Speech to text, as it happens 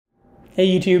Hey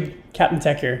YouTube, Captain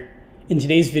Tech here. In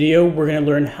today's video, we're going to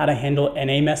learn how to handle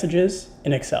NA messages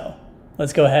in Excel.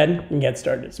 Let's go ahead and get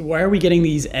started. So why are we getting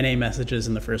these NA messages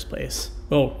in the first place?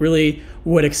 Well, really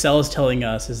what Excel is telling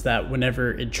us is that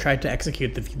whenever it tried to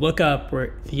execute the Vlookup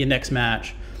or the index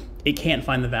match, it can't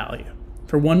find the value.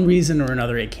 For one reason or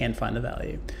another, it can't find the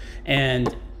value.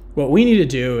 And what we need to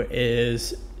do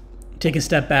is take a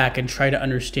step back and try to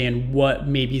understand what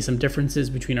may be some differences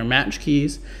between our match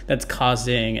keys that's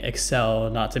causing Excel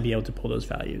not to be able to pull those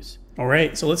values. All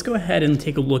right, so let's go ahead and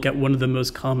take a look at one of the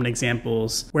most common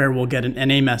examples where we'll get an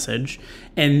NA message.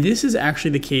 And this is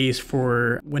actually the case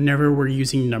for whenever we're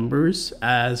using numbers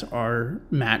as our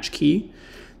match key.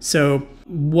 So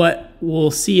what we'll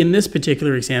see in this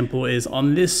particular example is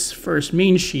on this first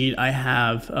main sheet, I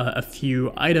have a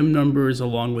few item numbers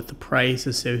along with the price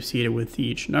associated with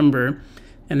each number.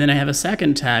 And then I have a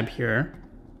second tab here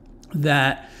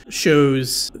that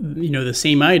shows, the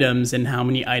same items and how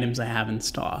many items I have in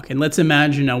stock. And let's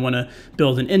imagine I want to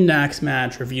build an index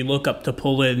match or Vlookup to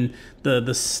pull in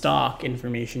the stock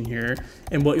information here.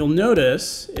 And what you'll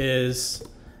notice is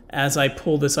as I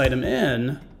pull this item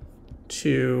in,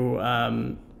 to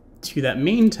that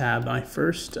main tab, my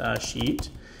first sheet,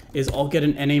 is I'll get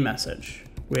an NA message,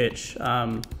 which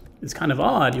is kind of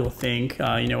odd. You'll think,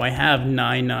 I have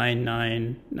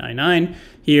 99999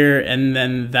 here, and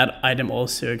then that item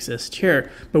also exists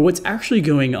here. But what's actually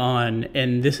going on,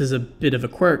 and this is a bit of a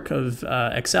quirk of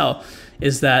Excel,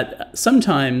 is that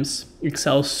sometimes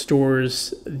Excel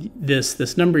stores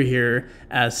this number here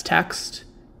as text,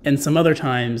 and some other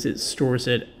times it stores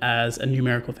it as a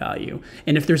numerical value.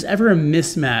 And if there's ever a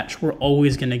mismatch, we're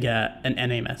always going to get an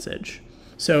NA message.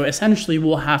 So essentially,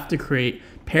 we'll have to create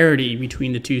parity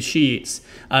between the two sheets.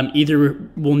 Either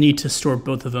we'll need to store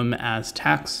both of them as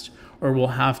text, or we'll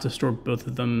have to store both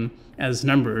of them as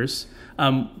numbers.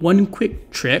 One quick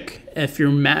trick, if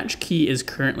your match key is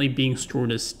currently being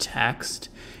stored as text,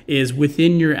 is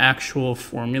within your actual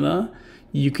formula,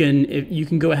 you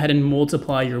can go ahead and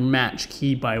multiply your match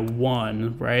key by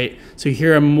 1, right? So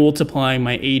here I'm multiplying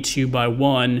my A2 by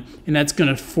 1, and that's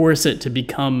going to force it to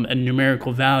become a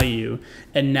numerical value,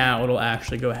 and now it'll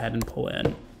actually go ahead and pull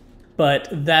in. But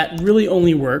that really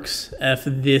only works if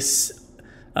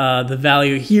the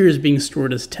value here is being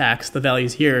stored as text, the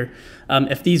values here.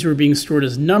 If these were being stored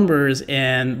as numbers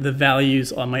and the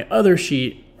values on my other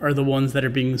sheet are the ones that are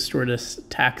being stored as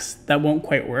text, that won't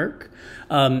quite work.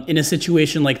 In a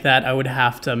situation like that, I would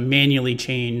have to manually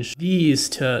change these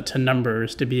to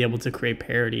numbers to be able to create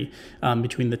parity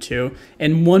between the two.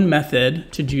 And one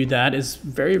method to do that is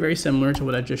very, very similar to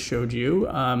what I just showed you.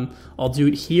 I'll do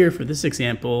it here for this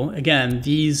example. Again,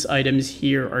 these items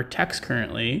here are text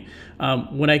currently.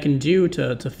 What I can do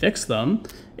to fix them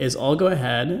is I'll go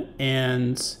ahead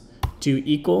and do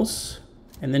equals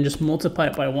and then just multiply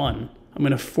it by 1. I'm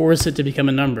going to force it to become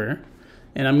a number,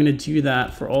 and I'm going to do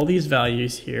that for all these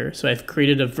values here. So I've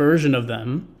created a version of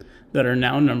them that are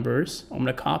now numbers. I'm going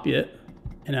to copy it,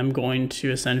 and I'm going to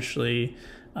essentially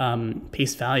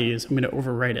paste values. I'm going to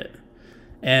overwrite it.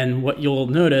 And what you'll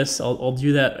notice, I'll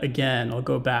do that again. I'll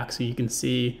go back so you can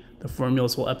see the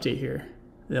formulas will update here.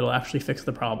 That'll actually fix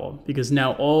the problem, because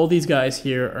now all these guys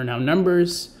here are now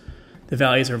numbers. The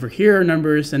values over here are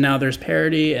numbers, and now there's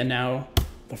parity, and now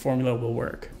the formula will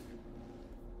work.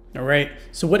 All right,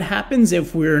 so what happens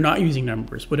if we're not using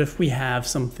numbers? What if we have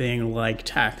something like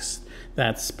text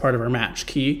that's part of our match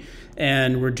key,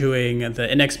 and we're doing the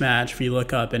index match,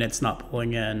 Vlookup, and it's not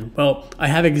pulling in? Well, I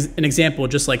have an example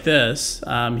just like this.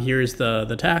 Here's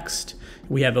the text.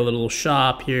 We have a little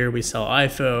shop here. We sell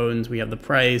iPhones. We have the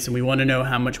price, and we want to know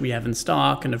how much we have in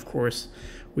stock. And of course,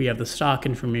 we have the stock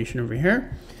information over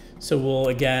here. So we'll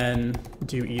again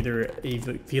do either a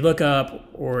Vlookup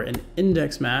or an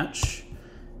index match,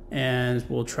 and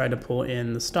we'll try to pull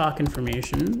in the stock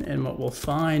information. And what we'll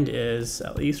find is,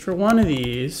 at least for one of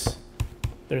these,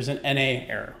 there's an NA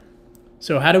error.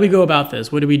 So how do we go about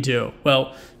this? What do we do?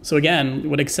 Well, so again,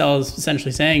 what Excel is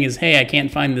essentially saying is, hey, I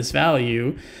can't find this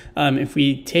value. If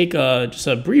we take just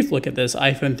a brief look at this,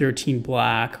 iPhone 13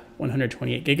 Black,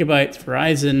 128 gigabytes,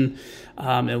 Verizon,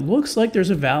 it looks like there's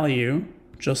a value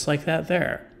just like that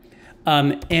there.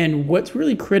 And what's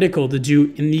really critical to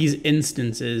do in these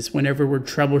instances, whenever we're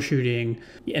troubleshooting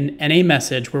an NA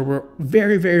message where we're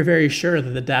very, very, very sure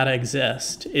that the data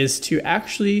exists, is to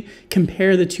actually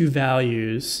compare the two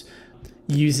values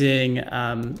using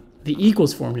the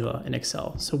equals formula in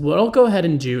Excel. So what I'll go ahead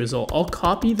and do is I'll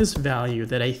copy this value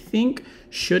that I think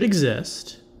should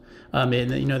exist, and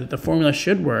that the formula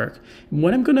should work. And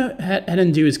what I'm going to head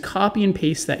and do is copy and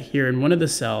paste that here in one of the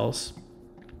cells.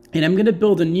 And I'm going to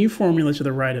build a new formula to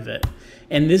the right of it.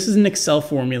 And this is an Excel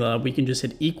formula. We can just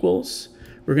hit equals.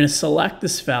 We're going to select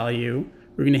this value.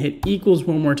 We're going to hit equals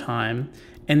one more time.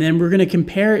 And then we're going to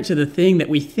compare it to the thing that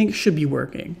we think should be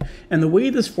working. And the way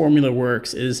this formula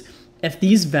works is if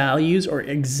these values are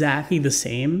exactly the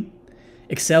same,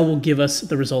 Excel will give us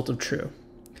the result of true.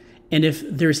 And if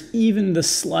there's even the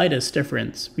slightest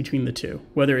difference between the two,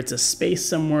 whether it's a space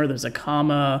somewhere, there's a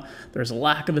comma, there's a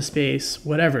lack of a space,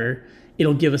 whatever,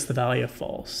 it'll give us the value of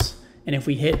false. And if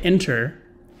we hit enter,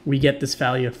 we get this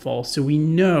value of false. So we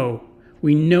know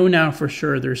now for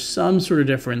sure there's some sort of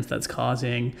difference that's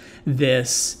causing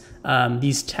this,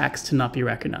 these texts to not be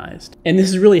recognized. And this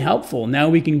is really helpful. Now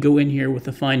we can go in here with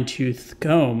a fine-tooth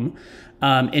comb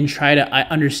and try to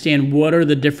understand what are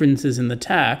the differences in the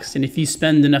text. And if you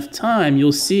spend enough time,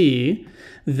 you'll see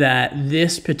that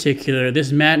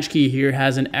this match key here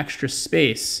has an extra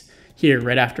space here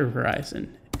right after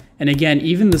horizon. And again,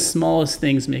 even the smallest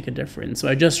things make a difference. So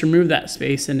I just removed that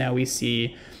space and now we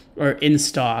see our in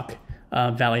stock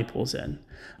valley pulls in.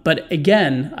 But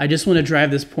again, I just want to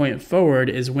drive this point forward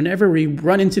is whenever we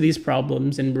run into these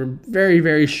problems and we're very,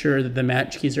 very sure that the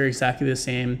match keys are exactly the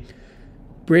same,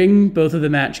 bring both of the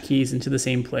match keys into the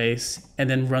same place and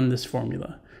then run this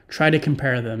formula. Try to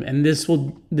compare them, and this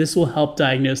will help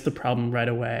diagnose the problem right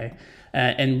away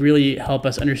and really help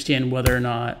us understand whether or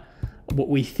not what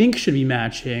we think should be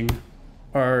matching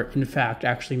are in fact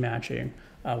actually matching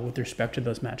with respect to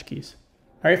those match keys.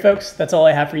 All right, folks, that's all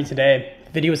I have for you today. If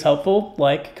the video was helpful,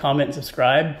 like, comment, and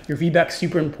subscribe. Your feedback's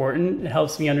super important. It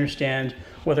helps me understand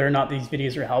whether or not these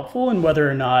videos are helpful and whether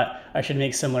or not I should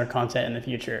make similar content in the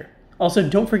future. Also,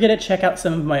 don't forget to check out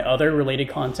some of my other related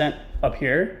content up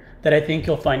here that I think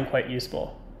you'll find quite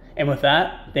useful. And with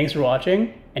that, thanks for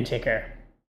watching and take care.